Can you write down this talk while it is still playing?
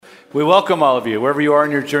We welcome all of you, wherever you are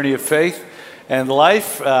in your journey of faith and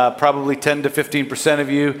life. Probably 10 to 15% of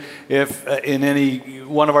you, if in any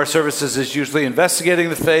one of our services, is usually investigating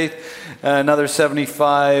the faith. Another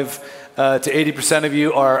 75 to 80% of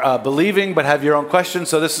you are believing but have your own questions.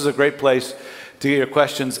 So this is a great place to get your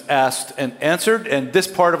questions asked and answered. And this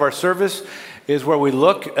part of our service is where we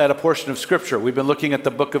look at a portion of Scripture. We've been looking at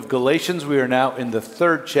the book of Galatians. We are now in the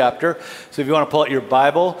 3rd chapter. So if you want to pull out your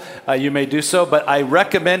Bible, you may do so. But I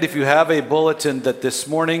recommend, if you have a bulletin, that this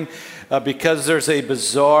morning, because there's a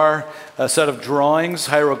bizarre set of drawings,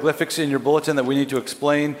 hieroglyphics in your bulletin that we need to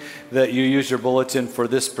explain, that you use your bulletin for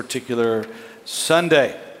this particular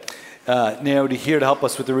Sunday. Now, here to help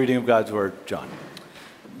us with the reading of God's Word, John.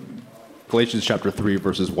 Galatians chapter 3,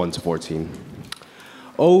 verses 1 to 14.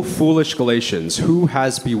 O foolish Galatians, who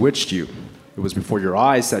has bewitched you? It was before your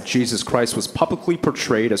eyes that Jesus Christ was publicly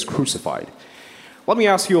portrayed as crucified. Let me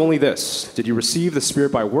ask you only this. Did you receive the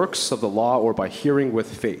Spirit by works of the law or by hearing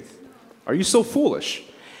with faith? Are you so foolish?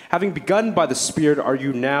 Having begun by the Spirit, are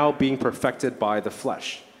you now being perfected by the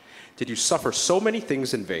flesh? Did you suffer so many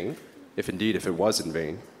things in vain? If it was in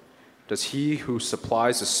vain. Does he who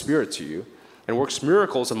supplies the Spirit to you and works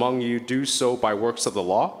miracles among you do so by works of the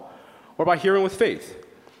law or by hearing with faith?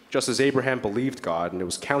 Just as Abraham believed God, and it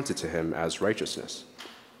was counted to him as righteousness.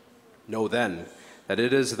 Know then that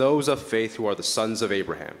it is those of faith who are the sons of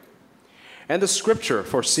Abraham. And the Scripture,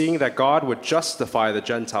 foreseeing that God would justify the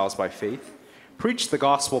Gentiles by faith, preached the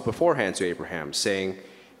gospel beforehand to Abraham, saying,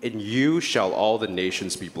 "In you shall all the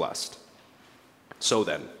nations be blessed." So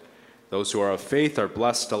then, those who are of faith are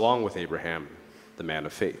blessed along with Abraham, the man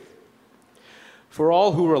of faith. For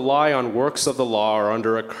all who rely on works of the law are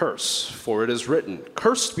under a curse, for it is written,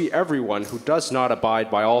 "Cursed be everyone who does not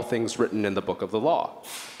abide by all things written in the book of the law,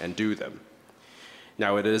 and do them."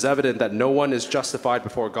 Now it is evident that no one is justified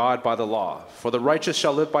before God by the law, for the righteous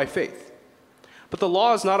shall live by faith. But the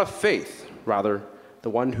law is not of faith, rather, the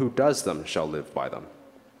one who does them shall live by them.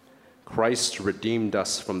 Christ redeemed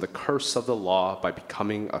us from the curse of the law by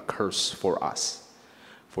becoming a curse for us.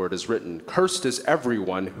 For it is written, "Cursed is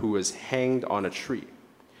everyone who is hanged on a tree."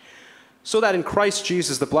 So that in Christ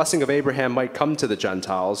Jesus the blessing of Abraham might come to the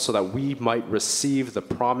Gentiles, so that we might receive the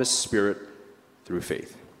promised Spirit through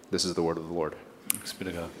faith. This is the word of the Lord. Thanks be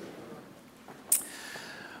to God.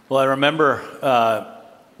 Well, I remember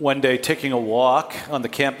one day taking a walk on the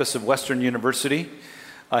campus of Western University.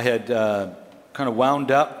 I had kind of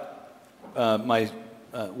wound up my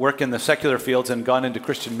work in the secular fields and gone into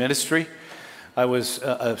Christian ministry. I was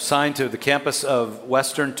assigned to the campus of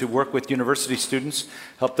Western to work with university students,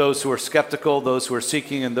 help those who are skeptical, those who are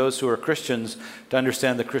seeking, and those who are Christians to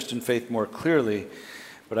understand the Christian faith more clearly.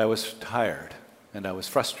 But I was tired and I was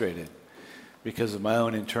frustrated because of my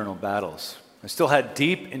own internal battles. I still had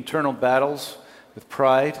deep internal battles with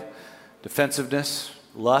pride, defensiveness,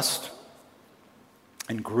 lust,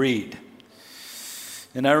 and greed.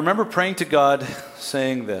 And I remember praying to God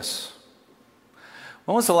saying this: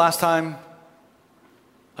 when was the last time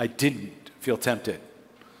I didn't feel tempted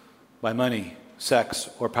by money, sex,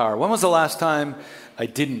 or power? When was the last time I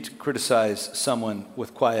didn't criticize someone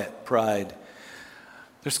with quiet pride?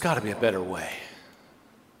 There's got to be a better way.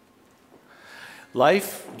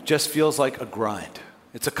 Life just feels like a grind.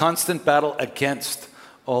 It's a constant battle against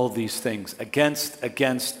all these things. Against.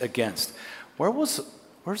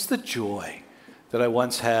 Where's the joy that I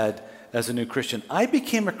once had as a new Christian? I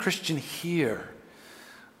became a Christian here.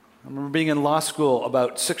 I remember being in law school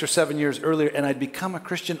about 6 or 7 years earlier, and I'd become a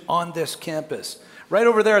Christian on this campus, right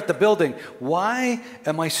over there at the building. Why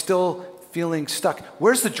am I still feeling stuck?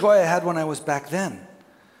 Where's the joy I had when I was back then?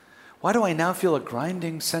 Why do I now feel a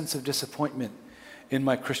grinding sense of disappointment in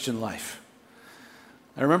my Christian life?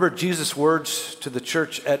 I remember Jesus' words to the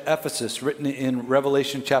church at Ephesus, written in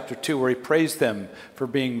Revelation chapter 2, where he praised them for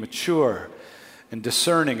being mature and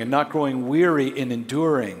discerning and not growing weary in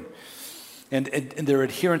enduring, and their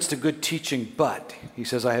adherence to good teaching. But, he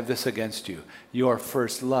says, I have this against you. Your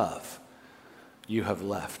first love you have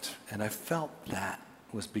left. And I felt that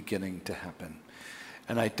was beginning to happen.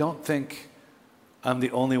 And I don't think I'm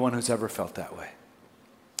the only one who's ever felt that way.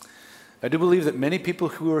 I do believe that many people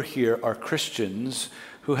who are here are Christians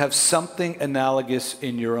who have something analogous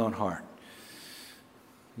in your own heart.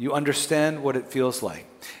 You understand what it feels like.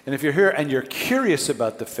 And if you're here and you're curious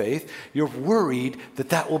about the faith, you're worried that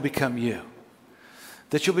that will become you.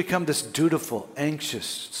 That you'll become this dutiful, anxious,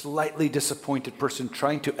 slightly disappointed person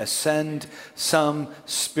trying to ascend some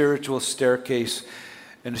spiritual staircase.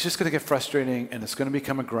 And it's just going to get frustrating, and it's going to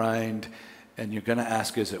become a grind, and you're going to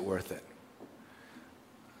ask, is it worth it?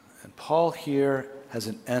 And Paul here has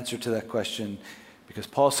an answer to that question, because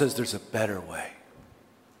Paul says there's a better way.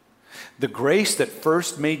 The grace that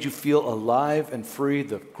first made you feel alive and free,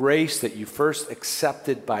 the grace that you first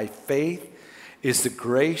accepted by faith, is the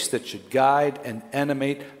grace that should guide and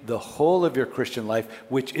animate the whole of your Christian life,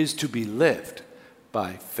 which is to be lived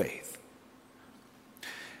by faith.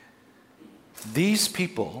 These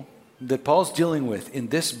people that Paul's dealing with in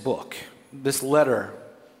this book, this letter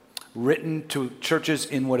written to churches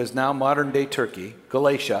in what is now modern-day Turkey,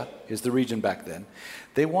 Galatia is the region back then,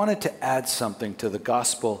 they wanted to add something to the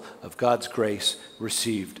gospel of God's grace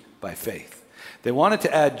received by faith. They wanted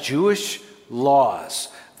to add Jewish laws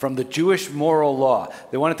from the Jewish moral law.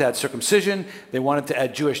 They wanted to add circumcision. They wanted to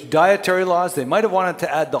add Jewish dietary laws. They might have wanted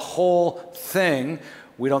to add the whole thing.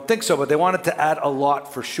 We don't think so, but they wanted to add a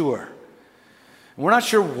lot for sure. And we're not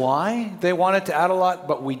sure why they wanted to add a lot,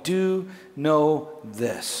 but we do know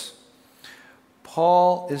this.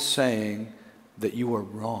 Paul is saying that you are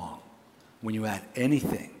wrong when you add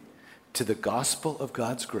anything to the gospel of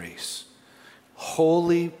God's grace,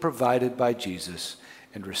 wholly provided by Jesus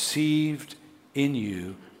and received in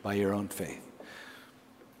you by your own faith.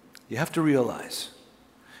 You have to realize,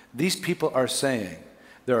 these people are saying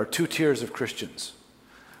there are two tiers of Christians.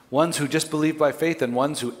 Ones who just believe by faith and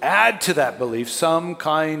ones who add to that belief some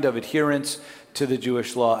kind of adherence to the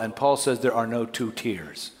Jewish law. And Paul says there are no two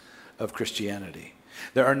tiers of Christianity.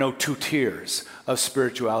 There are no two tiers of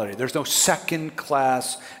spirituality. There's no second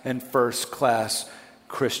class and first class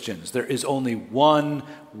Christians. There is only one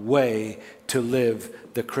way to live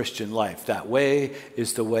the Christian life. That way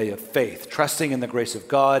is the way of faith, trusting in the grace of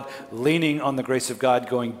God, leaning on the grace of God,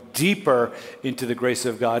 going deeper into the grace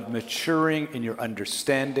of God, maturing in your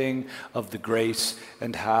understanding of the grace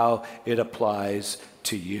and how it applies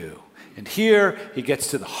to you. And here he gets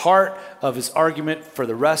to the heart of his argument for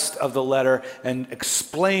the rest of the letter and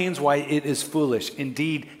explains why it is foolish,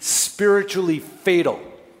 indeed spiritually fatal,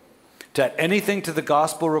 to add anything to the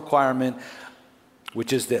gospel requirement,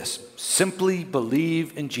 which is this: simply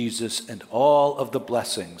believe in Jesus and all of the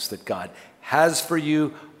blessings that God has for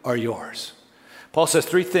you are yours. Paul says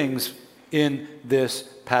three things in this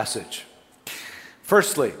passage.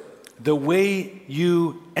 Firstly, the way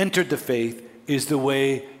you entered the faith is the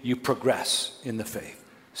way you progress in the faith.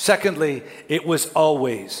 Secondly, it was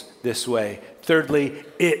always this way. Thirdly,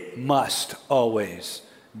 it must always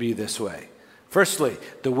be this way. Firstly,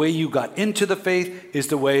 the way you got into the faith is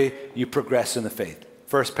the way you progress in the faith.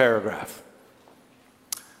 First paragraph.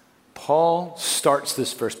 Paul starts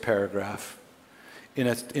this first paragraph in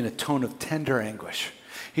a tone of tender anguish.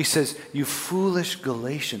 He says, "You foolish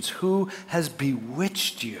Galatians, who has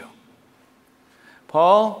bewitched you?"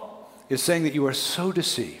 Paul is saying that you are so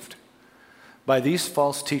deceived by these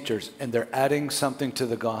false teachers, and they're adding something to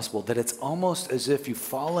the gospel, that it's almost as if you've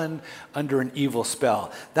fallen under an evil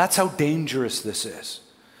spell. That's how dangerous this is.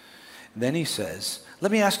 Then he says,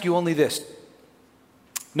 let me ask you only this.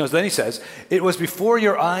 No, then he says, it was before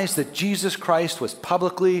your eyes that Jesus Christ was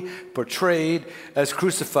publicly portrayed as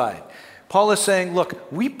crucified. Paul is saying, look,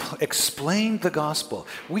 we explained the gospel.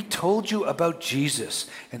 We told you about Jesus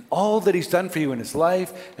and all that he's done for you in his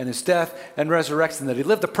life and his death and resurrection, that he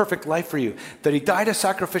lived a perfect life for you, that he died a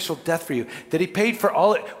sacrificial death for you, that he paid for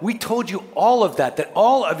all it. We told you all of that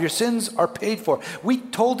all of your sins are paid for. We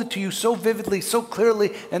told it to you so vividly, so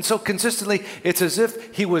clearly, and so consistently. It's as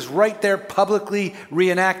if he was right there publicly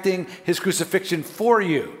reenacting his crucifixion for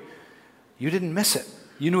you. You didn't miss it.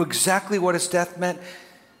 You knew exactly what his death meant,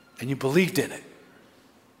 and you believed in it.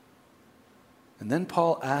 And then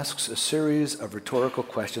Paul asks a series of rhetorical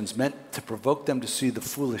questions meant to provoke them to see the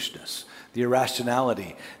foolishness, the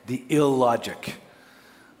irrationality, the illogic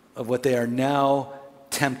of what they are now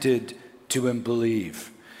tempted to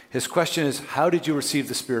believe. His question is, how did you receive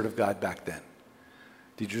the Spirit of God back then?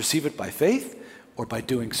 Did you receive it by faith or by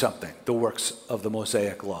doing something, the works of the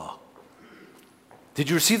Mosaic law? Did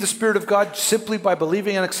you receive the Spirit of God simply by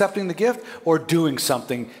believing and accepting the gift, or doing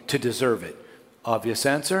something to deserve it? Obvious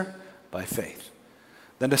answer, by faith.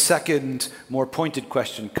 Then a second, more pointed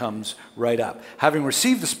question comes right up. Having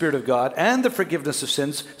received the Spirit of God and the forgiveness of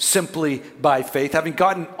sins simply by faith, having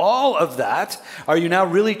gotten all of that, are you now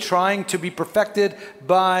really trying to be perfected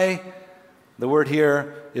by, the word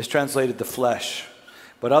here is translated the flesh.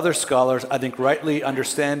 But other scholars, I think rightly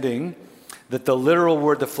understanding that the literal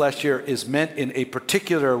word, the flesh here, is meant in a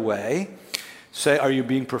particular way, say, are you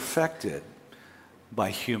being perfected by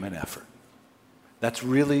human effort? That's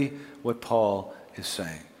really what Paul is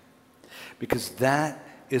saying. Because that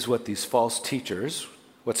is what these false teachers,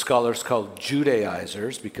 what scholars call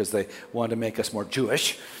Judaizers, because they want to make us more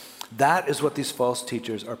Jewish, that is what these false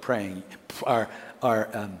teachers are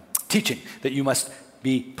teaching, that you must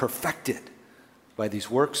be perfected by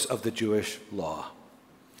these works of the Jewish law.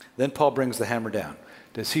 Then Paul brings the hammer down.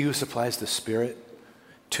 Does he who supplies the Spirit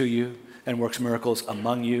to you and works miracles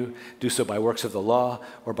among you do so by works of the law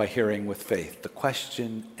or by hearing with faith? The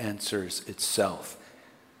question answers itself.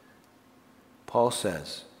 Paul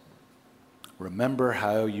says, remember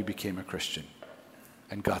how you became a Christian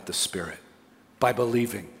and got the Spirit. By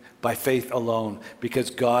believing, by faith alone, because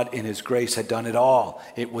God in his grace had done it all.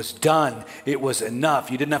 It was done. It was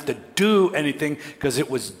enough. You didn't have to do anything because it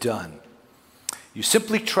was done. You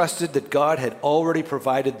simply trusted that God had already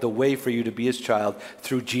provided the way for you to be his child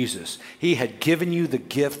through Jesus. He had given you the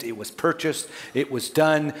gift. It was purchased. It was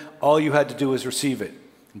done. All you had to do was receive it.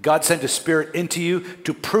 God sent his Spirit into you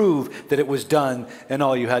to prove that it was done, and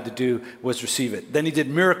all you had to do was receive it. Then he did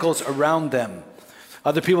miracles around them.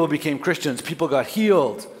 Other people became Christians. People got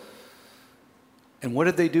healed. And what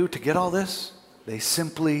did they do to get all this? They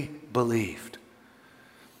simply believed.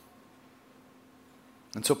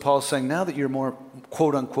 And so Paul's saying, now that you're more,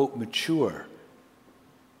 quote unquote, mature,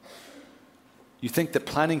 you think that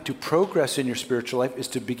planning to progress in your spiritual life is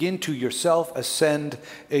to begin to yourself ascend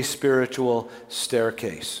a spiritual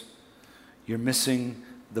staircase. You're missing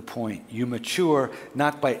the point. You mature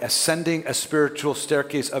not by ascending a spiritual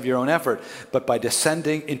staircase of your own effort, but by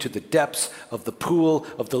descending into the depths of the pool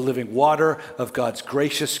of the living water of God's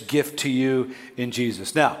gracious gift to you in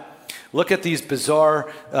Jesus. Now, look at these bizarre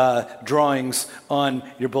drawings on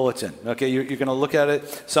your bulletin. Okay, you're going to look at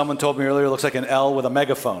it. Someone told me earlier it looks like an L with a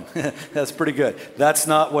megaphone. That's pretty good. That's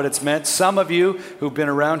not what it's meant. Some of you who've been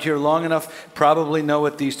around here long enough probably know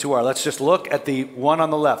what these two are. Let's just look at the one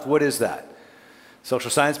on the left. What is that?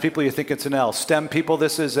 Social science people, you think it's an L. STEM people,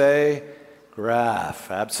 this is a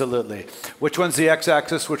graph. Absolutely. Which one's the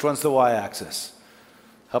x-axis? Which one's the y-axis?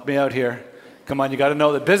 Help me out here. Come on, you got to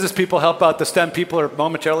know that business people help out the STEM people who are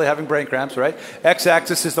momentarily having brain cramps, right?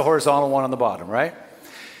 X-axis is the horizontal one on the bottom, right?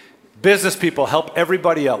 Business people help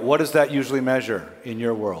everybody out. What does that usually measure in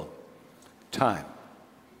your world? Time.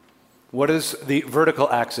 What does the vertical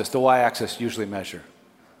axis, the y-axis, usually measure?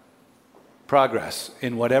 Progress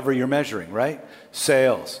in whatever you're measuring, right?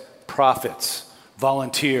 Sales, profits,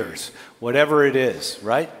 volunteers, whatever it is,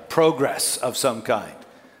 right? Progress of some kind,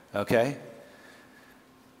 okay?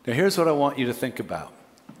 Now here's what I want you to think about.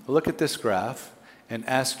 Look at this graph and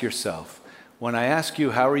ask yourself, when I ask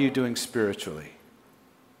you, how are you doing spiritually?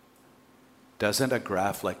 Doesn't a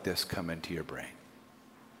graph like this come into your brain?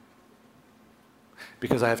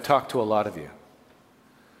 Because I have talked to a lot of you,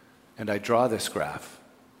 and I draw this graph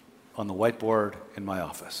on the whiteboard in my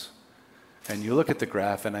office. And you look at the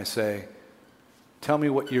graph and I say, tell me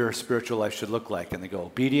what your spiritual life should look like. And they go,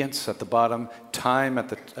 obedience at the bottom, time at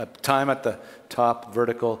the top,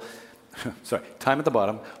 vertical, time at the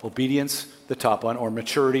bottom, obedience, the top one, or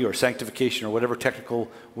maturity or sanctification or whatever technical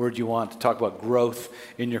word you want to talk about growth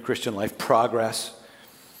in your Christian life, progress.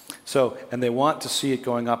 So, and they want to see it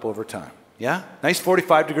going up over time. Yeah? Nice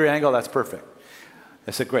 45-degree angle, that's perfect.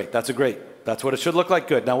 I said, great, that's what it should look like,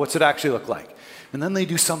 good. Now what's it actually look like? And then they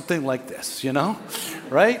do something like this, you know,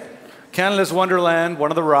 right? Canada's Wonderland,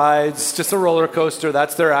 one of the rides, just a roller coaster,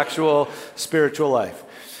 that's their actual spiritual life.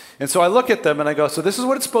 And so I look at them and I go, so this is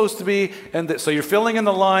what it's supposed to be, and so you're filling in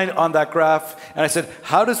the line on that graph, and I said,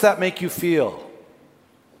 how does that make you feel?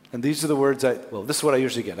 And these are the words this is what I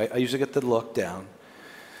usually get. I usually get the look down.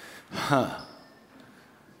 I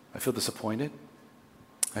feel disappointed.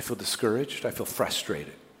 I feel discouraged. I feel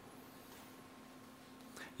frustrated.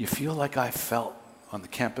 You feel like I felt on the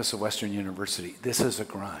campus of Western University. This is a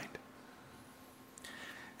grind.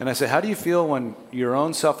 And I say, how do you feel when your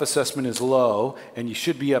own self-assessment is low and you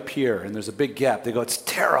should be up here and there's a big gap? They go, it's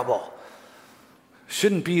terrible.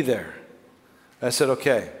 Shouldn't be there. I said,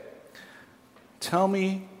 okay, tell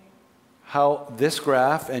me how this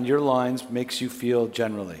graph and your lines makes you feel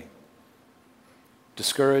generally.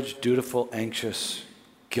 Discouraged, dutiful, anxious,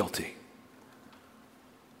 guilty.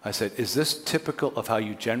 I said, is this typical of how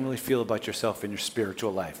you generally feel about yourself in your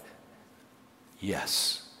spiritual life?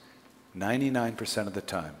 Yes. 99% of the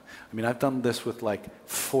time. I mean, I've done this with like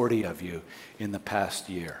 40 of you in the past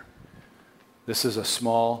year. This is a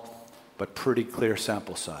small but pretty clear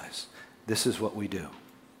sample size. This is what we do.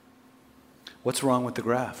 What's wrong with the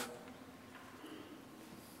graph?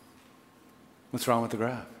 What's wrong with the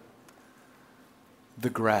graph? The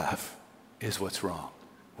graph is what's wrong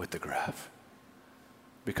with the graph.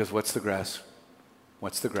 Because what's the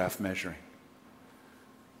graph measuring?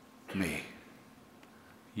 Me.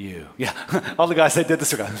 You. Yeah, all the guys I did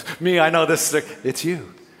this, me, I know this, it's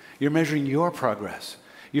you. You're measuring your progress.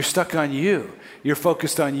 You're stuck on you. You're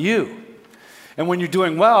focused on you. And when you're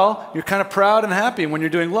doing well, you're kind of proud and happy. And when you're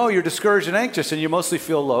doing low, you're discouraged and anxious. And you mostly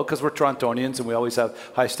feel low because we're Torontonians and we always have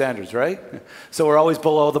high standards, right? So we're always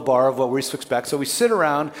below the bar of what we expect. So we sit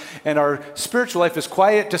around and our spiritual life is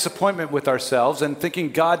quiet disappointment with ourselves and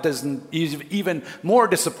thinking God doesn't even more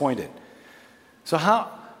disappointed. So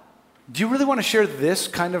do you really want to share this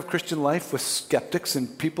kind of Christian life with skeptics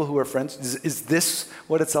and people who are friends? Is this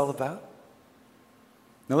what it's all about?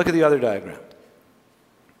 Now look at the other diagram.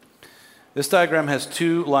 This diagram has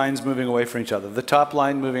two lines moving away from each other. The top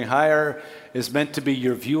line moving higher is meant to be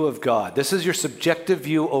your view of God. This is your subjective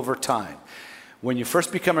view over time. When you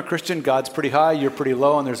first become a Christian, God's pretty high, you're pretty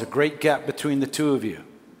low, and there's a great gap between the two of you.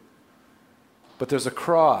 But there's a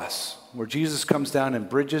cross where Jesus comes down and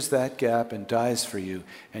bridges that gap and dies for you.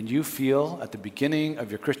 And you feel at the beginning of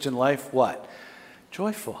your Christian life what?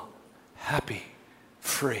 Joyful, happy,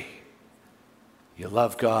 free. You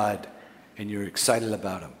love God and you're excited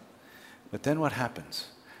about Him. But then what happens?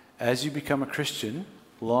 As you become a Christian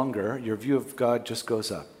longer, your view of God just goes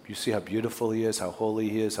up. You see how beautiful He is, how holy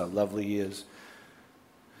He is, how lovely He is.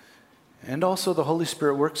 And also the Holy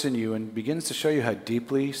Spirit works in you and begins to show you how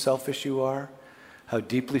deeply selfish you are, how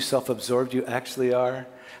deeply self-absorbed you actually are,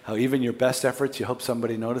 how even your best efforts you hope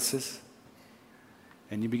somebody notices.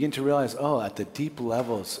 And you begin to realize, at the deep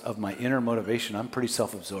levels of my inner motivation, I'm pretty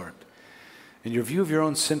self-absorbed. And your view of your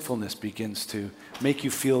own sinfulness begins to make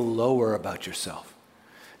you feel lower about yourself.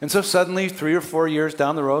 And so suddenly, 3 or 4 years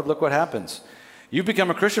down the road, look what happens. You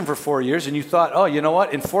become a Christian for 4 years and you thought, you know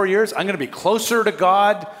what? In 4 years, I'm going to be closer to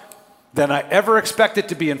God than I ever expected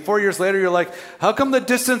to be. And 4 years later, you're like, how come the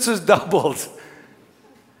distance has doubled?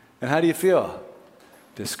 And how do you feel?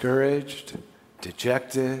 Discouraged,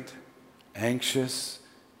 dejected, anxious,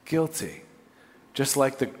 guilty. Just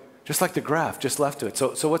like the graph just left to it.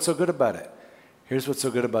 So what's so good about it? Here's what's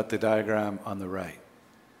so good about the diagram on the right.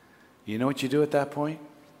 You know what you do at that point?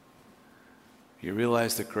 You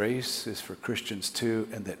realize that grace is for Christians too,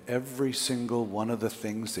 and that every single one of the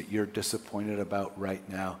things that you're disappointed about right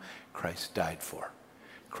now, Christ died for.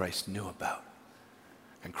 Christ knew about.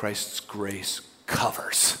 And Christ's grace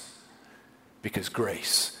covers. Because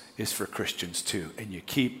grace is for Christians too. And you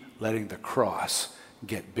keep letting the cross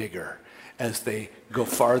get bigger. As they go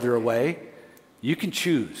farther away, you can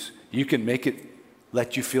choose. You can make it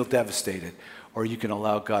let you feel devastated, or you can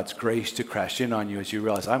allow God's grace to crash in on you as you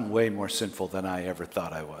realize I'm way more sinful than I ever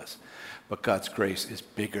thought I was. But God's grace is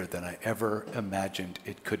bigger than I ever imagined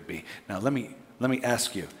it could be. Now let me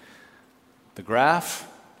ask you, the graph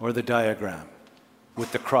or the diagram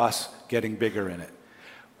with the cross getting bigger in it?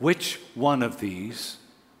 Which one of these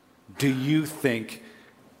do you think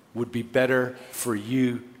would be better for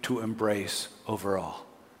you to embrace overall,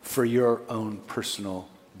 for your own personal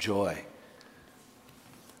joy?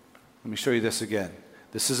 Let me show you this again.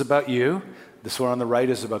 This is about you. This one on the right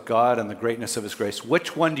is about God and the greatness of His grace.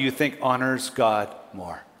 Which one do you think honors God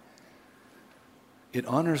more? It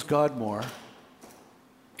honors God more.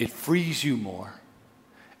 It frees you more.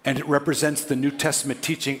 And it represents the New Testament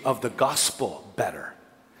teaching of the gospel better.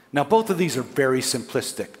 Now, both of these are very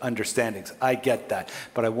simplistic understandings. I get that.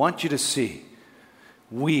 But I want you to see,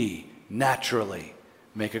 we naturally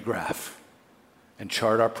make a graph and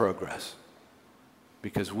chart our progress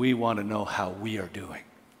because we want to know how we are doing.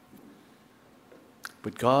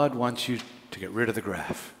 But God wants you to get rid of the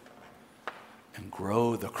graph and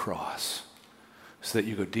grow the cross so that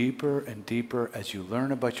you go deeper and deeper as you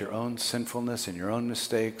learn about your own sinfulness and your own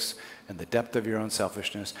mistakes and the depth of your own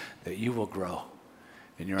selfishness, that you will grow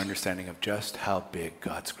in your understanding of just how big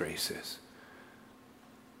God's grace is.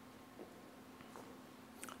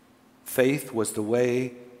 Faith was the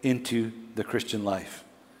way into the Christian life.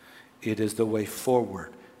 It is the way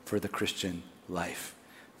forward for the Christian life.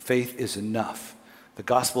 Faith is enough. The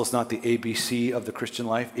gospel is not the ABC of the Christian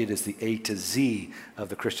life. It is the A to Z of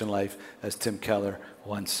the Christian life, as Tim Keller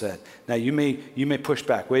once said. Now, you may push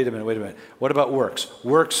back. Wait a minute. What about works?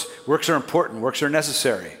 Works are important. Works are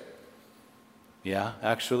necessary. Yeah,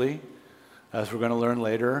 actually, as we're going to learn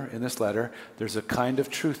later in this letter, there's a kind of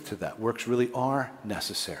truth to that. Works really are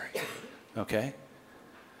necessary. Okay?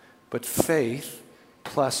 But faith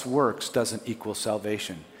plus works doesn't equal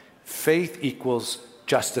salvation. Faith equals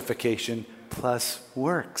justification plus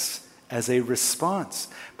works as a response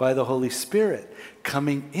by the Holy Spirit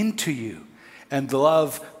coming into you and the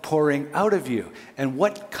love pouring out of you. And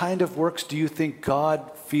what kind of works do you think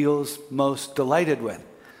God feels most delighted with?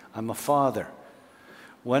 I'm a father.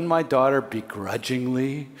 When my daughter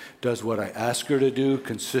begrudgingly does what I ask her to do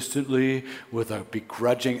consistently with a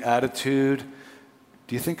begrudging attitude,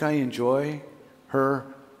 do you think I enjoy her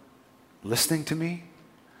listening to me?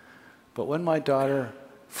 But when my daughter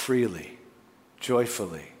freely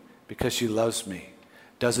joyfully because she loves me,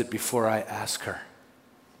 does it before I ask her.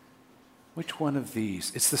 Which one of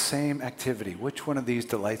these? It's the same activity. Which one of these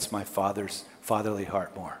delights my Father's fatherly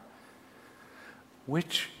heart more?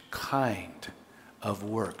 Which kind of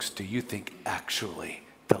works do you think actually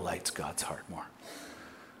delights God's heart more?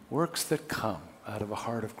 Works that come out of a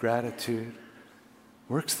heart of gratitude,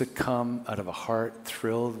 works that come out of a heart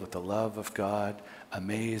thrilled with the love of God,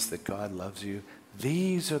 amazed that God loves you.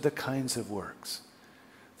 These are the kinds of works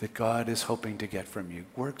that God is hoping to get from you.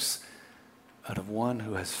 Works out of one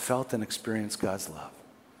who has felt and experienced God's love.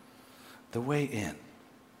 The way in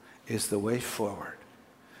is the way forward.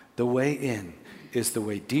 The way in is the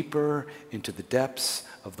way deeper into the depths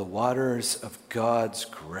of the waters of God's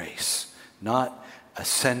grace, not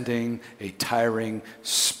ascending a tiring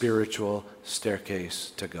spiritual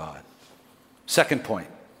staircase to God. Second point,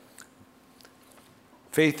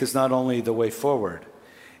 faith is not only the way forward,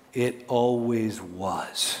 it always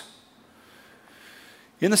was.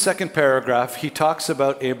 In the second paragraph, he talks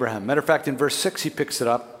about Abraham. Matter of fact, in verse 6, he picks it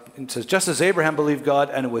up and says, just as Abraham believed God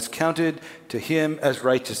and it was counted to him as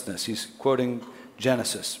righteousness. He's quoting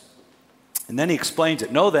Genesis. And then he explains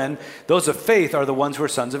it. Know then, those of faith are the ones who are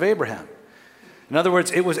sons of Abraham. In other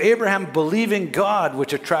words, it was Abraham believing God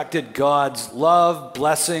which attracted God's love,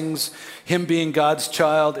 blessings, him being God's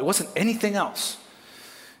child. It wasn't anything else.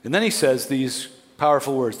 And then he says these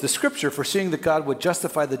powerful words. The scripture, foreseeing that God would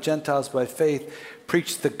justify the Gentiles by faith,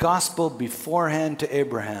 preached the gospel beforehand to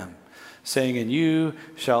Abraham, saying, in you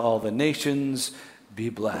shall all the nations be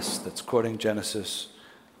blessed. That's quoting Genesis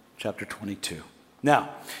chapter 22. Now,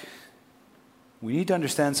 we need to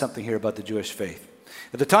understand something here about the Jewish faith.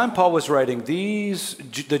 At the time Paul was writing,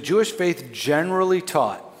 the Jewish faith generally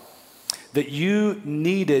taught that you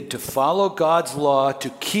needed to follow God's law to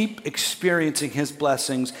keep experiencing his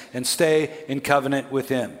blessings and stay in covenant with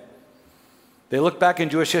him. They look back in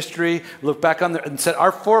Jewish history, look back on and said,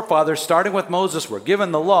 our forefathers, starting with Moses, were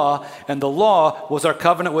given the law, and the law was our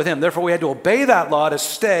covenant with him. Therefore, we had to obey that law to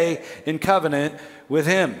stay in covenant with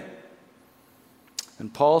him.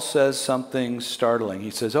 And Paul says something startling. He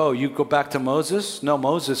says, oh, you go back to Moses? No,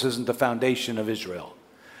 Moses isn't the foundation of Israel.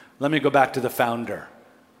 Let me go back to the founder,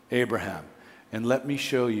 Abraham, and let me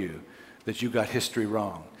show you that you got history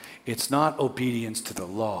wrong. It's not obedience to the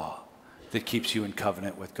law that keeps you in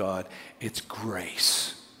covenant with God. It's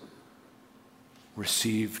grace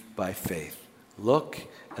received by faith. Look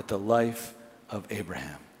at the life of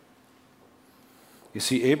Abraham. You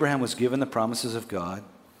see, Abraham was given the promises of God,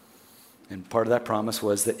 and part of that promise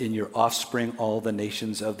was that in your offspring all the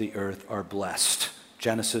nations of the earth are blessed.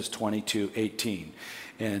 Genesis 22:18.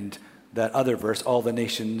 And that other verse, all the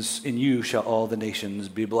nations, in you shall all the nations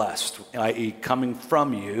be blessed, i.e. coming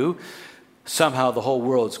from you, somehow the whole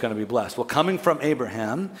world's going to be blessed. Well, coming from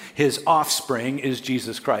Abraham, his offspring is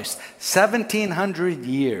Jesus Christ. 1,700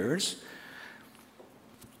 years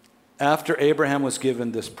after Abraham was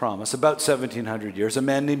given this promise, about 1,700 years, a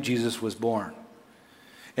man named Jesus was born.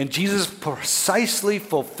 And Jesus precisely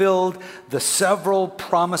fulfilled the several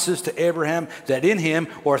promises to Abraham that in him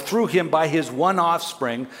or through him by his one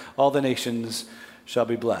offspring, all the nations shall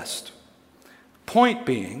be blessed. Point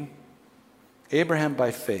being, Abraham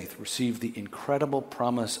by faith received the incredible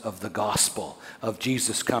promise of the gospel of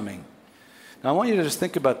Jesus coming. Now I want you to just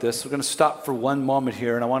think about this. We're going to stop for one moment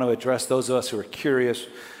here, and I want to address those of us who are curious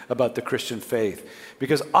about the Christian faith.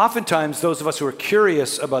 Because oftentimes those of us who are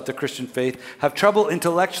curious about the Christian faith have trouble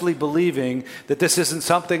intellectually believing that this isn't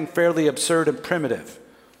something fairly absurd and primitive.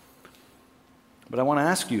 But I want to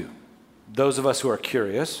ask you, those of us who are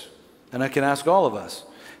curious, and I can ask all of us,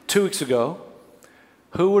 2 weeks ago,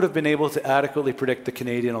 who would have been able to adequately predict the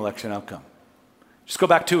Canadian election outcome? Just go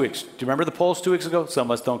back 2 weeks. Do you remember the polls 2 weeks ago? Some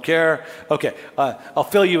of us don't care. Okay, I'll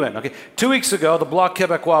fill you in. Okay, 2 weeks ago, the Bloc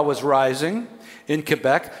Québécois was rising in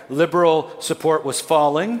Quebec. Liberal support was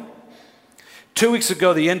falling. 2 weeks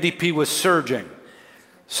ago, the NDP was surging.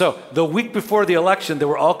 So the week before the election, there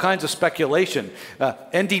were all kinds of speculation.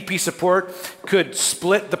 NDP support could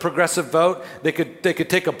split the progressive vote. They could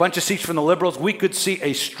take a bunch of seats from the Liberals. We could see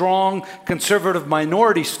a strong conservative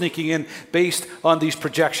minority sneaking in based on these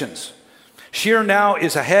projections. Scheer now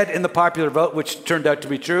is ahead in the popular vote, which turned out to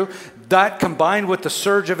be true. That combined with the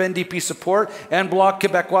surge of NDP support and Bloc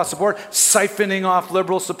Québécois support, siphoning off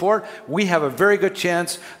Liberal support, we have a very good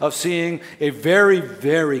chance of seeing a very,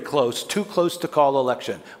 very close, too close to call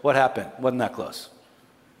election. What happened? Wasn't that close?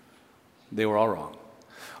 They were all wrong.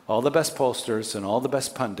 All the best pollsters and all the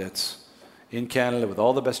best pundits in Canada with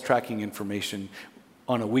all the best tracking information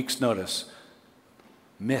on a week's notice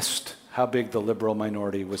missed how big the Liberal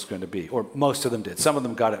minority was going to be, or most of them did. Some of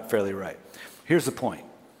them got it fairly right. Here's the point.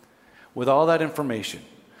 With all that information,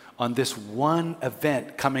 on this one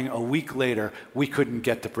event coming a week later, we couldn't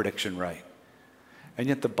get the prediction right. And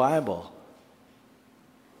yet the Bible,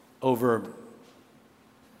 over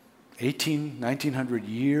 1900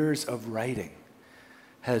 years of writing,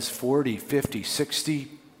 has 40, 50,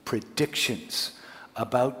 60 predictions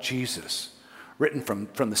about Jesus, written from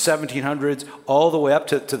the 1700s all the way up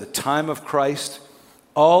to the time of Christ,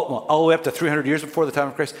 all the way up to 300 years before the time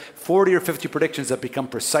of Christ, 40 or 50 predictions that become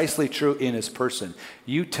precisely true in his person.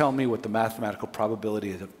 You tell me what the mathematical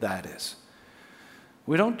probability of that is.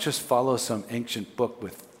 We don't just follow some ancient book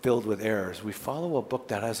filled with errors. We follow a book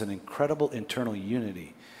that has an incredible internal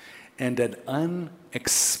unity and an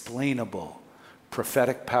unexplainable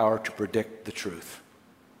prophetic power to predict the truth.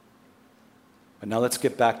 And now let's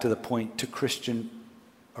get back to the point to Christian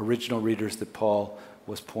original readers that Paul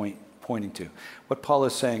was pointing to. What Paul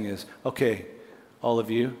is saying is, okay, all of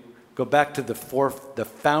you, go back to the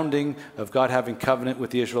founding of God having covenant with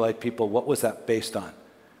the Israelite people. What was that based on?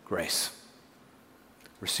 Grace,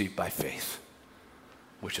 received by faith,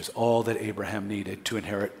 which is all that Abraham needed to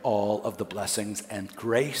inherit all of the blessings. And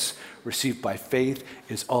grace, received by faith,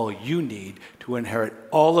 is all you need to inherit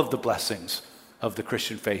all of the blessings of the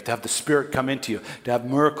Christian faith, to have the Spirit come into you, to have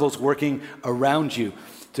miracles working around you,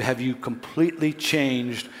 to have you completely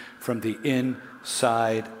changed from the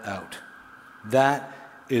inside out. That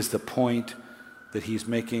is the point that he's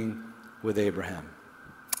making with Abraham.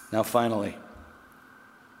 Now finally,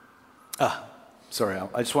 I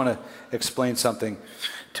just want to explain something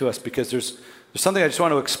to us, because there's something I just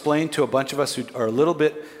want to explain to a bunch of us who are a little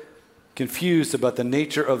bit confused about the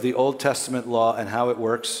nature of the Old Testament law and how it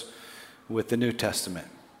works with the New Testament.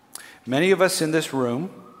 Many of us in this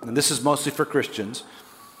room, and this is mostly for Christians,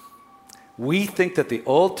 we think that the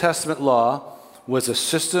Old Testament law was a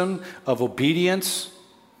system of obedience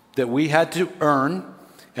that we had to earn,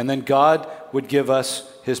 and then God would give us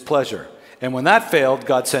his pleasure. And when that failed,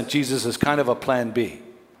 God sent Jesus as kind of a plan B.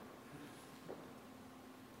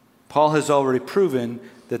 Paul has already proven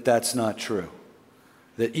that that's not true.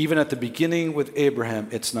 That even at the beginning with Abraham,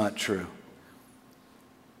 it's not true.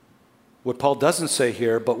 What Paul doesn't say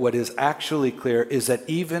here, but what is actually clear, is that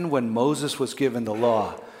even when Moses was given the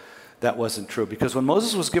law, that wasn't true. Because when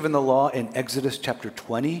Moses was given the law in Exodus chapter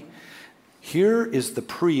 20, here is the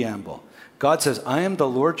preamble. God says, I am the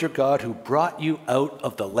Lord your God who brought you out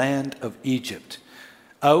of the land of Egypt,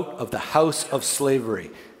 out of the house of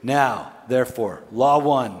slavery. Now, therefore, law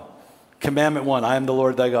 1, commandment 1, I am the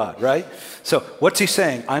Lord thy God, right? So what's he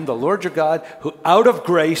saying? I'm the Lord your God who out of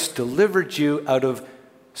grace delivered you out of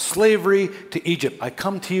slavery to Egypt. I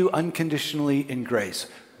come to you unconditionally in grace.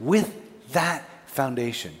 With that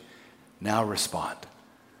foundation, now respond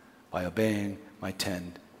by obeying my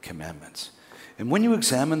 10 commandments. And when you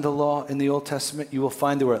examine the law in the Old Testament, you will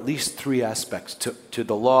find there were at least 3 aspects to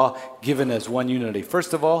the law given as one unity.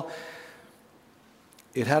 First of all,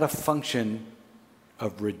 it had a function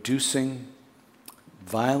of reducing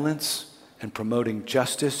violence and promoting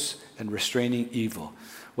justice and restraining evil.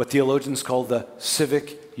 What theologians call the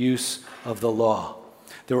civic use of the law.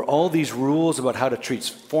 There were all these rules about how to treat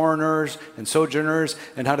foreigners and sojourners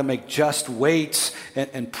and how to make just weights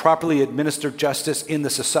and properly administer justice in the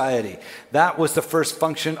society. That was the first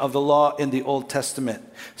function of the law in the Old Testament.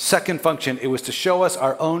 Second function, it was to show us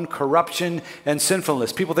our own corruption and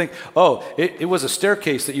sinfulness. People think, it was a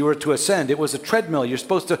staircase that you were to ascend. It was a treadmill. You're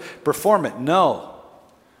supposed to perform it. No.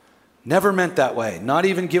 Never meant that way. Not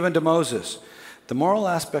even given to Moses. The moral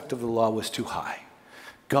aspect of the law was too high.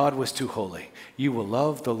 God was too holy. You will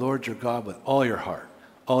love the Lord your God with all your heart,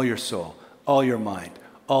 all your soul, all your mind,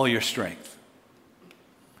 all your strength.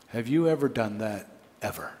 Have you ever done that?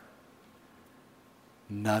 Ever?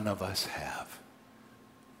 None of us have.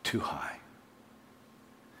 Too high.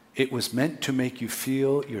 It was meant to make you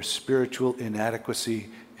feel your spiritual inadequacy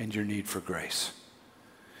and your need for grace.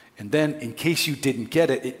 And then, in case you didn't get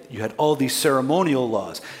it, you had all these ceremonial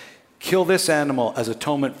laws. Kill this animal as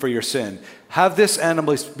atonement for your sin. Have this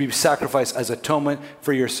animal be sacrificed as atonement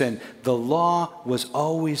for your sin. The law was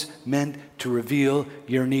always meant to reveal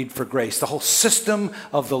your need for grace. The whole system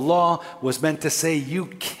of the law was meant to say you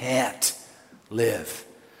can't live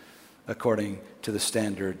according to the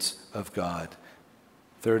standards of God.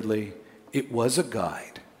 Thirdly, it was a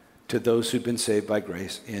guide to those who'd been saved by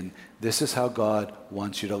grace in this is how God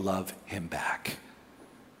wants you to love him back.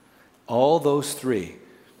 All those 3,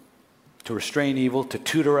 to restrain evil, to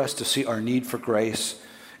tutor us to see our need for grace,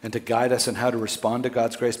 and to guide us in how to respond to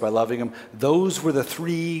God's grace by loving him. Those were the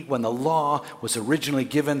 3 when the law was originally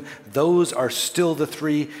given. Those are still the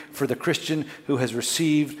 3 for the Christian who has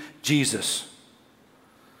received Jesus.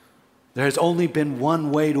 There has only been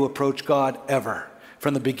one way to approach God ever.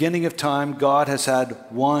 From the beginning of time, God has had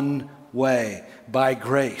one way, by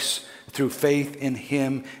grace, through faith in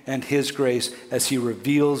him and his grace as he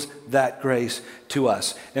reveals that grace to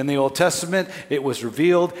us. In the Old Testament, it was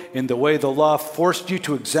revealed in the way the law forced you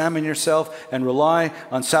to examine yourself and rely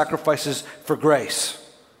on sacrifices for grace.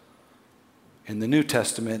 In the New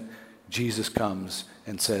Testament, Jesus comes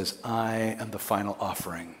and says, I am the final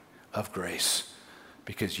offering of grace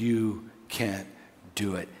because you can't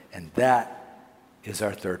do it. And that is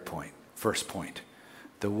our third point, first point.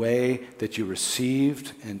 The way that you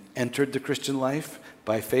received and entered the Christian life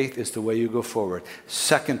by faith is the way you go forward.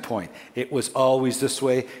 Second point, it was always this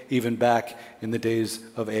way, even back in the days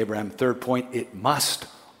of Abraham. Third point, it must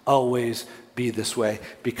always be this way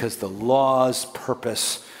because the law's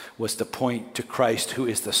purpose was to point to Christ, who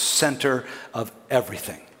is the center of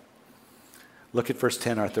everything. Look at verse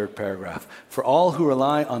 10, our third paragraph. For all who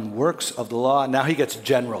rely on works of the law, now he gets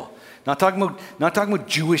general. Not talking about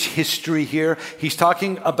Jewish history here. He's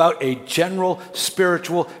talking about a general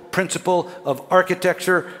spiritual principle of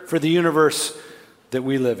architecture for the universe that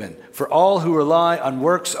we live in. For all who rely on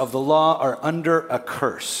works of the law are under a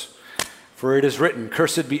curse. For it is written,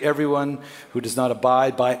 cursed be everyone who does not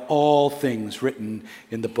abide by all things written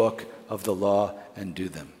in the book of the law and do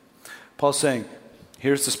them. Paul's saying,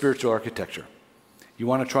 here's the spiritual architecture. You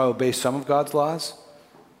want to try to obey some of God's laws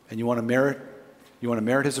and you want to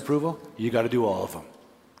merit his approval? You got to do all of them.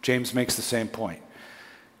 James makes the same point.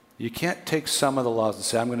 You can't take some of the laws and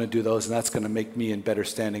say, I'm going to do those and that's going to make me in better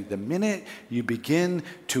standing. The minute you begin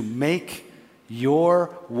to make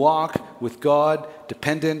your walk with God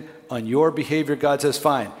dependent on your behavior, God says,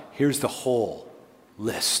 fine, here's the whole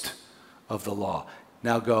list of the law.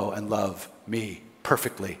 Now go and love me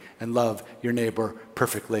perfectly and love your neighbor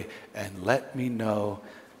perfectly and let me know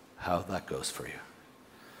how that goes for you.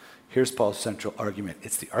 Here's Paul's central argument.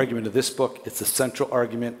 It's the argument of this book. It's the central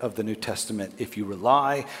argument of the New Testament. If you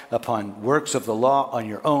rely upon works of the law on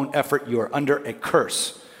your own effort, you are under a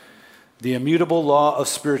curse. The immutable law of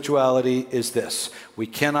spirituality is this. We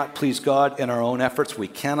cannot please God in our own efforts. We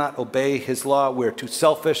cannot obey his law. We're too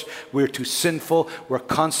selfish. We're too sinful. We're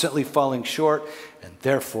constantly falling short. And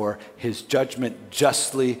therefore, his judgment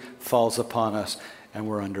justly falls upon us, and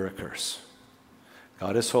we're under a curse.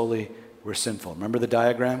 God is holy. We're sinful. Remember the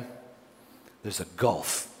diagram? There's a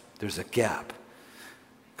gulf. There's a gap.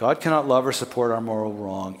 God cannot love or support our moral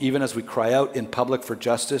wrong. Even as we cry out in public for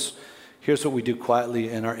justice, here's what we do quietly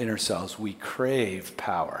in our inner selves. We crave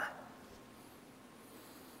power.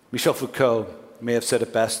 Michel Foucault may have said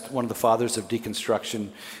it best. One of the fathers of deconstruction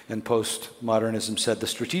and postmodernism said, the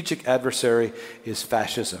strategic adversary is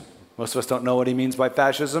fascism. Most of us don't know what he means by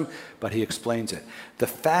fascism, but he explains it. The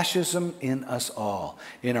fascism in us all,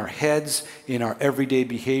 in our heads, in our everyday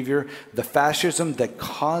behavior, the fascism that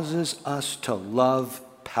causes us to love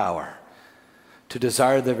power, to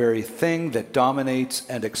desire the very thing that dominates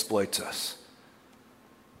and exploits us.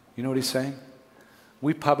 You know what he's saying?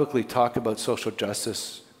 We publicly talk about social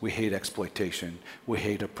justice. We hate exploitation. We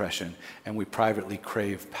hate oppression. And we privately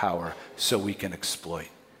crave power so we can exploit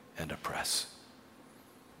and oppress.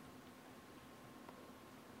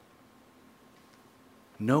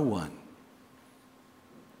 No one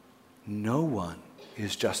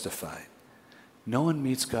is justified. No one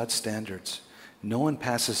meets God's standards. No one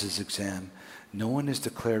passes his exam. No one is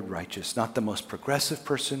declared righteous. Not the most progressive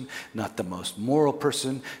person, not the most moral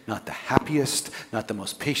person, not the happiest, not the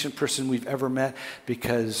most patient person we've ever met,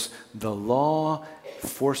 because the law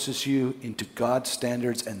forces you into God's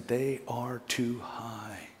standards and they are too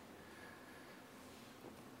high.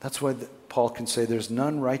 That's why Paul can say there's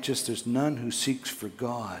none righteous, there's none who seeks for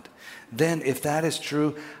God. Then if that is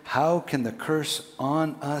true, how can the curse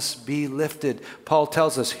on us be lifted? Paul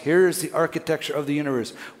tells us, here's the architecture of the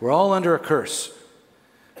universe. We're all under a curse.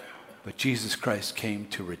 But Jesus Christ came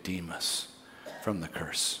to redeem us from the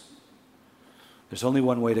curse. There's only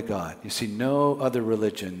one way to God. You see, no other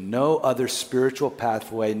religion, no other spiritual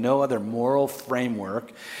pathway, no other moral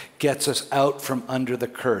framework gets us out from under the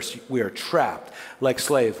curse. We are trapped like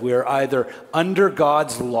slaves. We are either under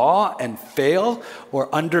God's law and fail,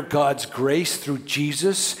 or under God's grace through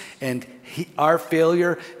Jesus, and our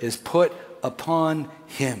failure is put upon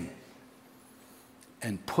him.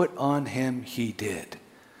 And put on him he did.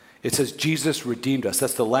 It says Jesus redeemed us.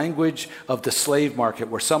 That's the language of the slave market,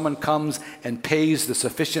 where someone comes and pays the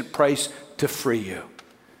sufficient price to free you.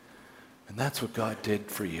 And that's what God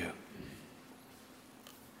did for you.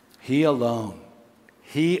 He alone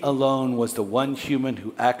was the one human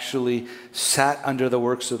who actually sat under the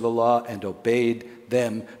works of the law and obeyed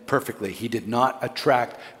them perfectly. He did not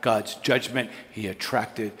attract God's judgment. He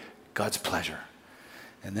attracted God's pleasure.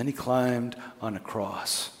 And then he climbed on a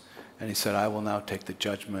cross and he said, I will now take the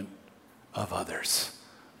judgment of others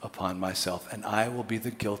upon myself, and I will be the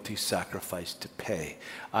guilty sacrifice to pay.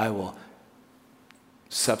 I will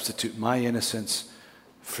substitute my innocence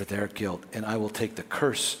for their guilt, and I will take the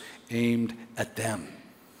curse aimed at them.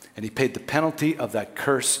 And he paid the penalty of that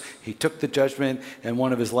curse. He took the judgment, and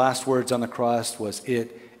one of his last words on the cross was,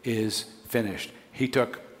 it is finished. He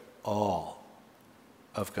took all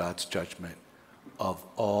of God's judgment of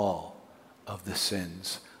all of the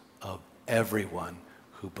sins of everyone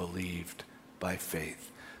who believed by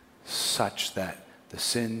faith, such that the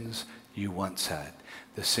sins you once had,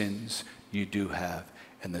 the sins you do have,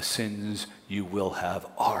 and the sins you will have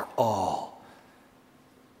are all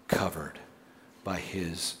covered by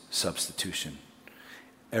his substitution.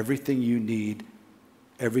 Everything you need,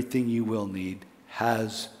 everything you will need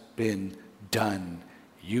has been done.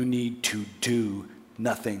 You need to do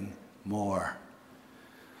nothing more.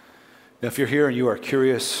 Now, if you're here and you are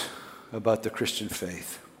curious about the Christian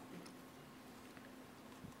faith,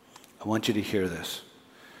 I want you to hear this.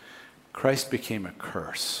 Christ became a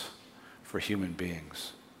curse for human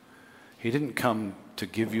beings. He didn't come to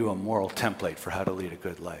give you a moral template for how to lead a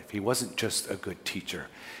good life. He wasn't just a good teacher.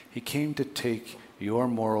 He came to take your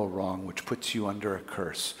moral wrong, which puts you under a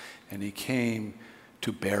curse, and he came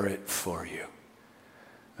to bear it for you.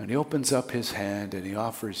 And he opens up his hand and he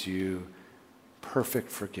offers you perfect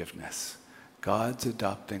forgiveness, God's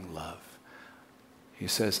adopting love. He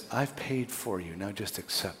says, I've paid for you, now just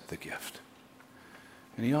accept the gift.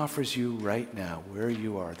 And he offers you right now, where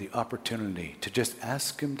you are, the opportunity to just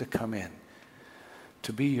ask him to come in,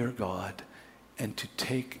 to be your God, and to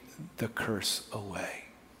take the curse away.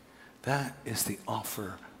 That is the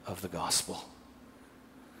offer of the gospel.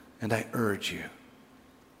 And I urge you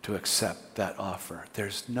to accept that offer.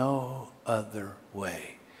 There's no other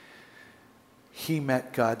way. He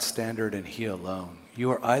met God's standard and he alone. You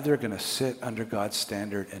are either going to sit under God's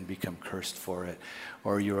standard and become cursed for it,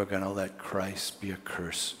 or you are going to let Christ be a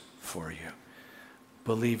curse for you.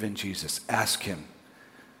 Believe in Jesus. Ask him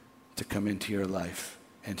to come into your life,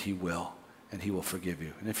 and he will forgive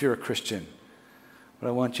you. And if you're a Christian, what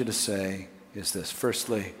I want you to say is this.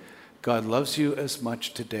 Firstly, God loves you as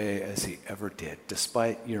much today as he ever did,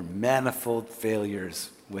 despite your manifold failures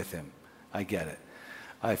with him. I get it.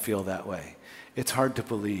 I feel that way. It's hard to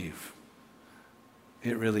believe.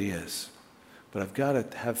 It really is. But I've got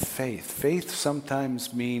to have faith. Faith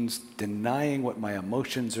sometimes means denying what my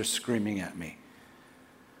emotions are screaming at me.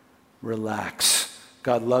 Relax.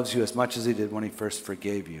 God loves you as much as he did when he first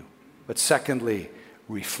forgave you. But secondly,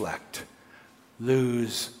 reflect.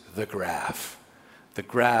 Lose the graph. The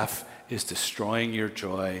graph is destroying your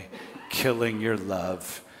joy, killing your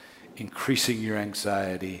love, increasing your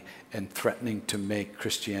anxiety, and threatening to make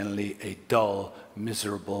Christianity a dull,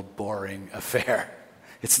 miserable, boring affair.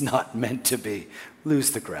 It's not meant to be.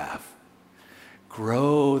 Lose the graph.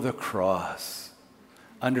 Grow the cross.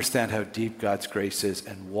 Understand how deep God's grace is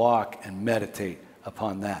and walk and meditate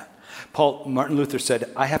upon that. Martin Luther said,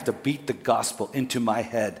 I have to beat the gospel into my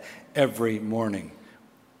head every morning.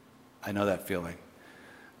 I know that feeling.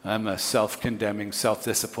 I'm a self-condemning,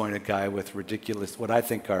 self-disappointed guy with what I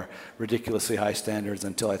think are ridiculously high standards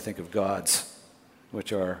until I think of God's,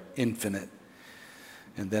 which are infinite.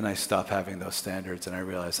 And then I stop having those standards and I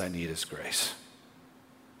realize I need his grace.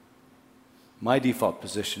 My default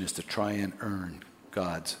position is to try and earn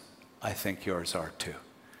God's. I think yours are too.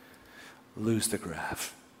 Lose the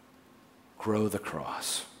graph. Grow the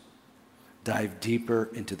cross. Dive deeper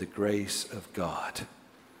into the grace of God.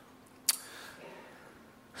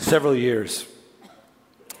 Several years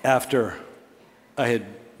after I had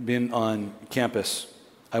been on campus,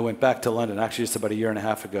 I went back to London, actually just about a year and a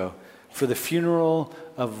half ago, for the funeral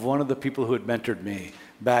of one of the people who had mentored me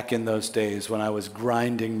back in those days when I was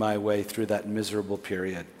grinding my way through that miserable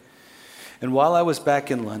period. And while I was back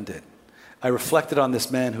in London, I reflected on this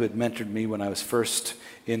man who had mentored me when I was first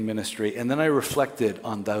in ministry, and then I reflected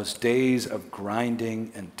on those days of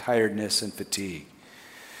grinding and tiredness and fatigue.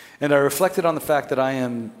 And I reflected on the fact that I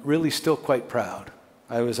am really still quite proud.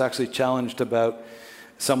 I was actually challenged about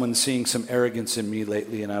someone seeing some arrogance in me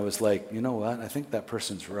lately, and I was like, you know what? I think that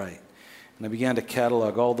person's right. And I began to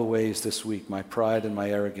catalog all the ways this week my pride and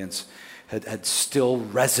my arrogance had still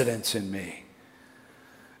residence in me.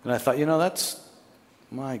 And I thought, that's,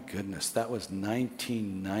 my goodness, that was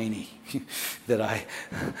 1990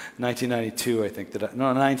 1992, I think,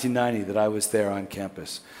 1990 that I was there on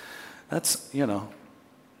campus. That's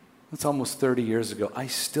almost 30 years ago. I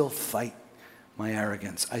still fight my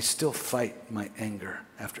arrogance. I still fight my anger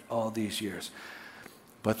after all these years.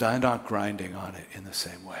 But I'm not grinding on it in the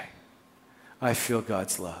same way. I feel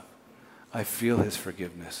God's love. I feel his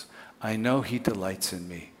forgiveness. I know he delights in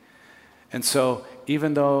me. And so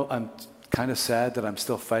even though I'm kind of sad that I'm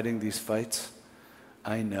still fighting these fights,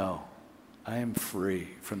 I know I am free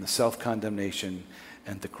from the self-condemnation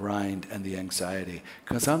and the grind and the anxiety,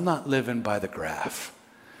 because I'm not living by the graph.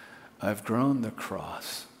 I've grown the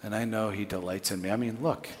cross, and I know he delights in me. I mean,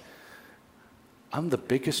 look, I'm the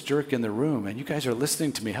biggest jerk in the room, and you guys are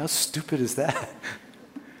listening to me. How stupid is that?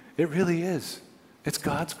 It really is. It's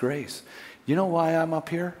God's grace. You know why I'm up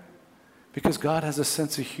here? Because God has a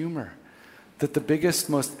sense of humor. That the biggest,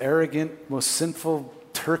 most arrogant, most sinful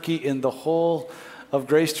turkey in the whole of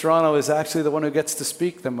Grace Toronto is actually the one who gets to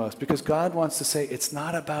speak the most. Because God wants to say, it's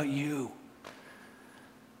not about you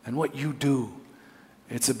and what you do.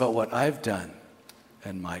 It's about what I've done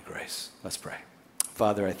and my grace. Let's pray.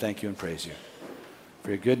 Father, I thank you and praise you for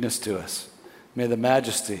your goodness to us. May the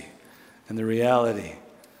majesty and the reality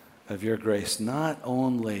of your grace not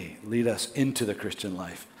only lead us into the Christian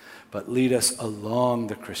life, but lead us along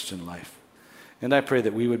the Christian life. And I pray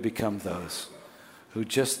that we would become those who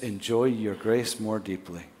just enjoy your grace more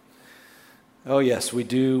deeply. Oh yes, we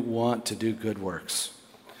do want to do good works,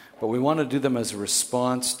 but we want to do them as a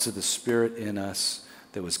response to the Spirit in us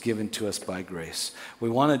that was given to us by grace. We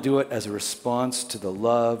want to do it as a response to the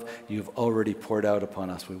love you've already poured out upon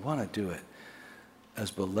us. We want to do it as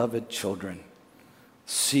beloved children,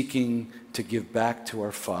 seeking to give back to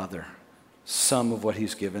our Father some of what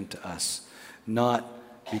he's given to us, not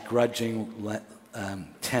begrudging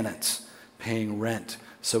tenants paying rent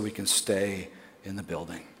so we can stay in the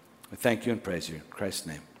building. We thank you and praise you. In Christ's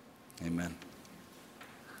name, amen.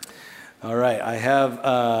 All right, I have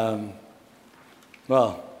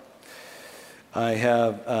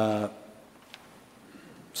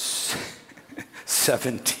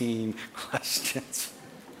 17 questions.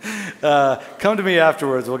 Come to me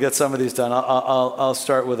afterwards. We'll get some of these done. I'll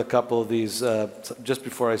start with a couple of these just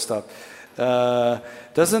before I stop.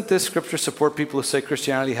 Doesn't this scripture support people who say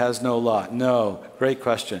Christianity has no law? No. Great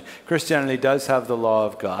question. Christianity does have the law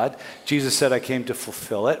of God. Jesus said, I came to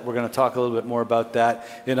fulfill it. We're going to talk a little bit more about that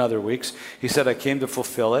in other weeks. He said, I came to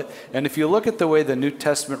fulfill it. And if you look at the way the New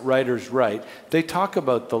Testament writers write, they talk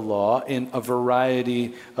about the law in a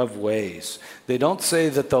variety of ways. They don't say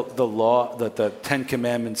that the law, that the Ten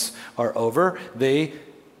Commandments are over. They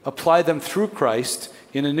apply them through Christ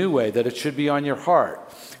in a new way, that it should be on your heart.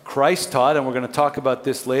 Christ taught, and we're going to talk about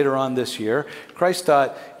this later on this year, Christ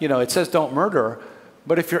taught, it says don't murder,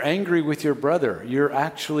 but if you're angry with your brother, you're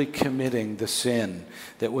actually committing the sin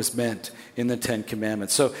that was meant in the Ten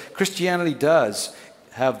Commandments. So Christianity does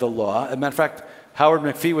have the law. As a matter of fact, Howard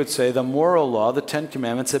McPhee would say the moral law, the Ten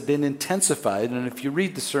Commandments, have been intensified. And if you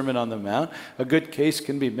read the Sermon on the Mount, a good case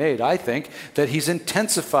can be made, I think, that he's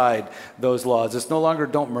intensified those laws. It's no longer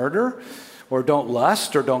don't murder, or don't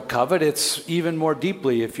lust, or don't covet. It's even more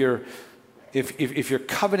deeply. If you're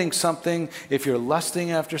coveting something, if you're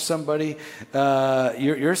lusting after somebody,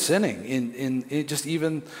 you're sinning in just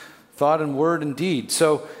even thought and word and deed.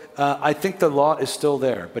 So I think the law is still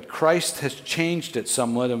there, but Christ has changed it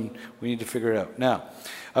somewhat, and we need to figure it out. Now,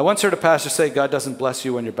 I once heard a pastor say, God doesn't bless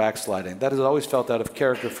you when you're backsliding. That has always felt out of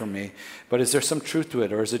character for me, but is there some truth to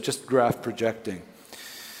it, or is it just graph projecting?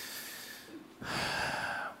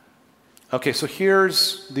 Okay, so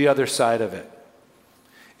here's the other side of it.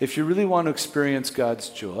 If you really want to experience God's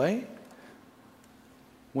joy,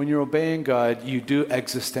 when you're obeying God, you do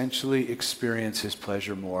existentially experience his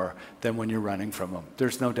pleasure more than when you're running from him.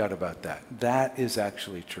 There's no doubt about that. That is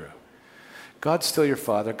actually true. God's still your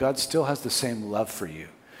Father. God still has the same love for you.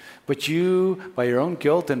 But you, by your own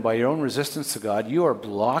guilt and by your own resistance to God, you are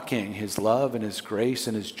blocking his love and his grace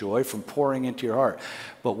and his joy from pouring into your heart.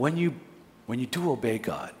 But when you do obey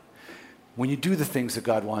God, when you do the things that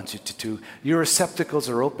God wants you to do, your receptacles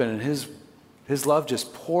are open and his love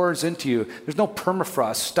just pours into you. There's no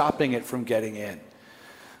permafrost stopping it from getting in.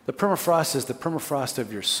 The permafrost is the permafrost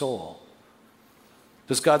of your soul.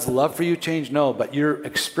 Does God's love for you change? No, but your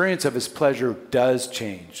experience of his pleasure does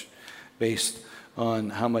change based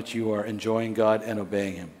on how much you are enjoying God and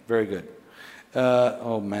obeying him. Very good.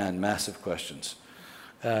 Massive questions.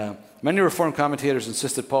 Many Reformed commentators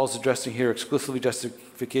insist that Paul is addressing here exclusively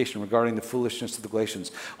justification regarding the foolishness of the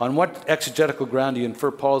Galatians. On what exegetical ground do you infer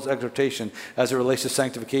Paul's exhortation as it relates to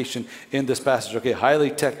sanctification in this passage? Okay, highly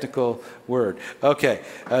technical word. Okay,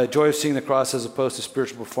 joy of seeing the cross as opposed to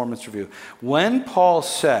spiritual performance review. When Paul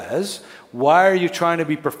says, why are you trying to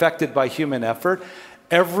be perfected by human effort?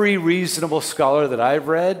 Every reasonable scholar that I've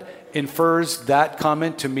read infers that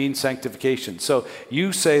comment to mean sanctification. So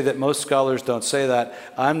you say that most scholars don't say that.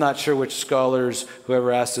 I'm not sure which scholars,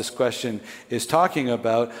 whoever asked this question, is talking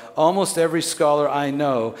about. Almost every scholar I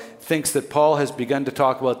know thinks that Paul has begun to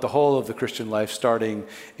talk about the whole of the Christian life starting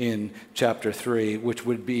in chapter 3, which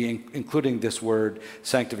would be including this word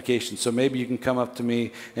sanctification. So maybe you can come up to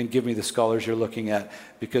me and give me the scholars you're looking at,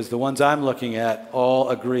 because the ones I'm looking at all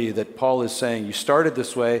agree that Paul is saying you started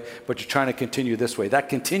this way, but you're trying to continue this way. That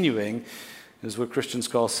continuing is what Christians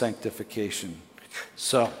call sanctification.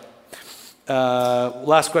 So,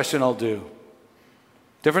 last question I'll do.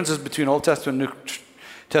 Differences between Old Testament and New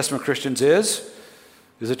Testament Christians is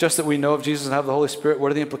it just that we know of Jesus and have the Holy Spirit?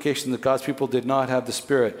 What are the implications that God's people did not have the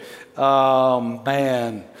Spirit? Oh,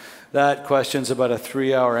 man, that question's about a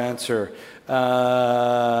 3-hour answer.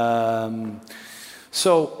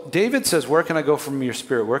 So David says, where can I go from your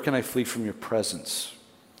Spirit? Where can I flee from your presence?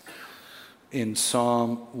 In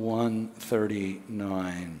Psalm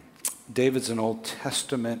 139. David's an Old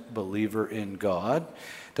Testament believer in God.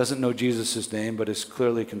 Doesn't know Jesus' name, but is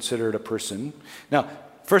clearly considered a person. Now,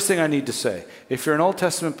 first thing I need to say, if you're an Old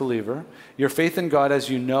Testament believer, your faith in God as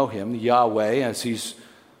you know him, Yahweh, as he's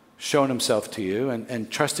shown himself to you, and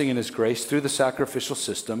trusting in his grace through the sacrificial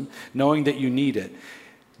system, knowing that you need it,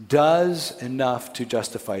 does enough to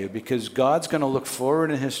justify you, because God's going to look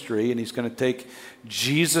forward in history and he's going to take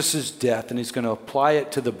Jesus' death and he's going to apply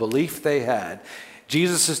it to the belief they had.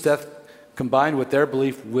 Jesus' death combined with their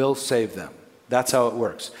belief will save them. That's how it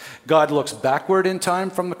works. God looks backward in time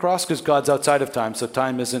from the cross because God's outside of time, so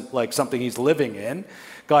time isn't like something he's living in.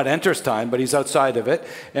 God enters time, but he's outside of it.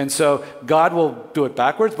 And so God will do it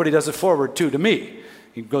backwards, but he does it forward too, to me.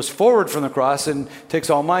 He goes forward from the cross and takes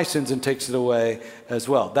all my sins and takes it away as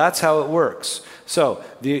well. That's how it works. So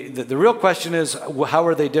the real question is, how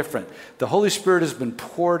are they different? The Holy Spirit has been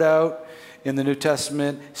poured out in the New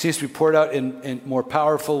Testament, seems to be poured out in more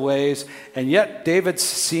powerful ways, and yet David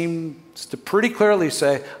seems to pretty clearly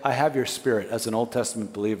say, I have your Spirit as an Old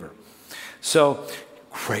Testament believer. So,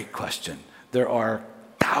 great question. There are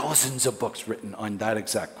thousands of books written on that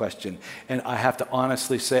exact question, and I have to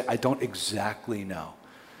honestly say, I don't exactly know.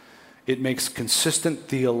 It makes consistent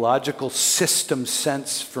theological system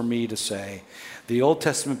sense for me to say the Old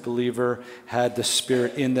Testament believer had the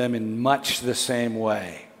Spirit in them in much the same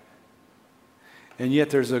way. And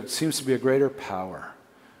yet seems to be a greater power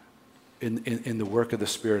in the work of the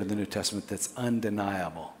Spirit in the New Testament that's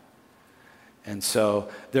undeniable. And so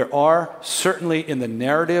there are certainly in the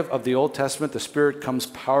narrative of the Old Testament, the Spirit comes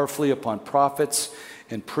powerfully upon prophets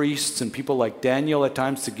and priests and people like Daniel at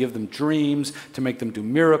times to give them dreams, to make them do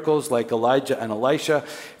miracles like Elijah and Elisha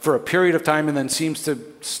for a period of time, and then seems to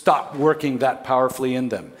stop working that powerfully in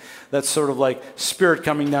them. That's sort of like Spirit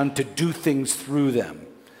coming down to do things through them.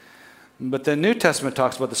 But the New Testament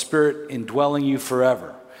talks about the Spirit indwelling you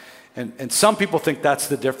forever. And some people think that's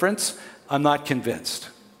the difference. I'm not convinced.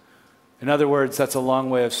 In other words, that's a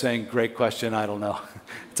long way of saying, great question, I don't know.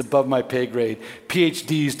 It's above my pay grade.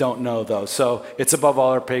 PhDs don't know, though, so it's above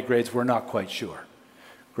all our pay grades. We're not quite sure.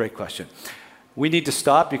 Great question. We need to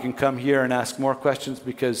stop. You can come here and ask more questions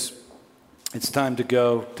because it's time to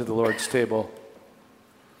go to the Lord's table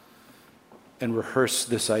and rehearse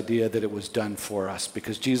this idea that it was done for us,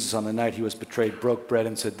 because Jesus, on the night he was betrayed, broke bread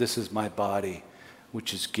and said, this is my body,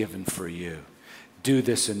 which is given for you. Do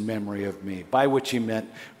this in memory of me. By which he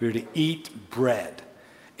meant we were to eat bread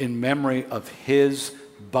in memory of his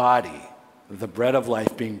body, the bread of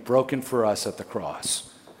life being broken for us at the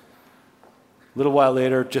cross. A little while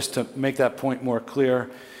later, just to make that point more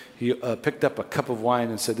clear, he picked up a cup of wine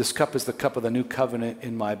and said, this cup is the cup of the new covenant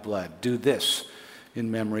in my blood. Do this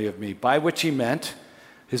in memory of me. By which he meant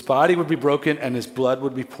his body would be broken and his blood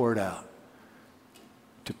would be poured out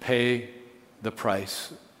to pay the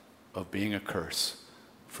price of being a curse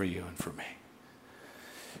for you and for me.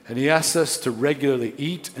 And he asks us to regularly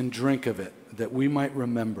eat and drink of it, that we might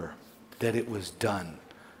remember that it was done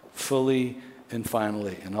fully and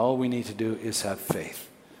finally. And all we need to do is have faith.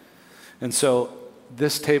 And so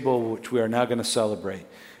this table, which we are now going to celebrate,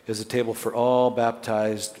 is a table for all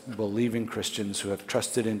baptized, believing Christians who have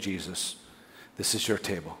trusted in Jesus. This is your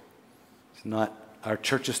table. It's not our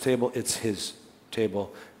church's table, it's his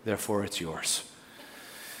table, therefore it's yours.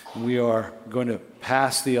 We are going to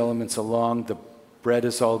pass the elements along. The bread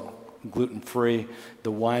is all gluten-free.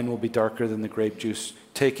 The wine will be darker than the grape juice.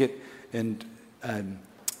 Take it and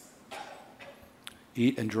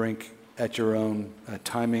eat and drink at your own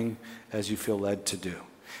timing as you feel led to do.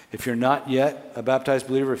 If you're not yet a baptized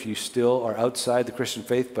believer, if you still are outside the Christian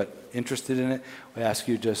faith but interested in it, we ask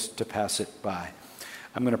you just to pass it by.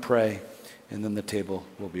 I'm going to pray, and then the table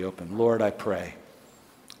will be open. Lord, I pray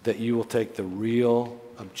that you will take the real,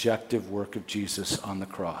 objective work of Jesus on the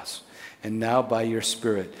cross, and now by your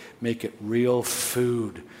Spirit, make it real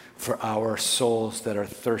food for our souls that are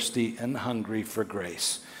thirsty and hungry for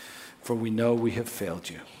grace. For we know we have failed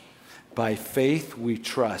you. By faith, we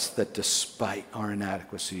trust that despite our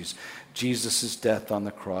inadequacies, Jesus' death on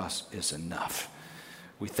the cross is enough.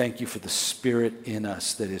 We thank you for the Spirit in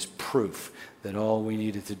us that is proof that all we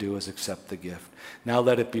needed to do is accept the gift. Now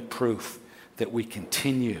let it be proof that we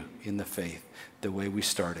continue in the faith the way we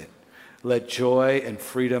started. Let joy and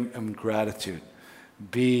freedom and gratitude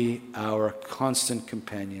be our constant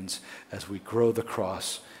companions as we grow the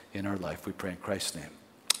cross in our life. We pray in Christ's name.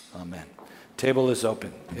 Amen. Table is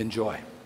open. Enjoy.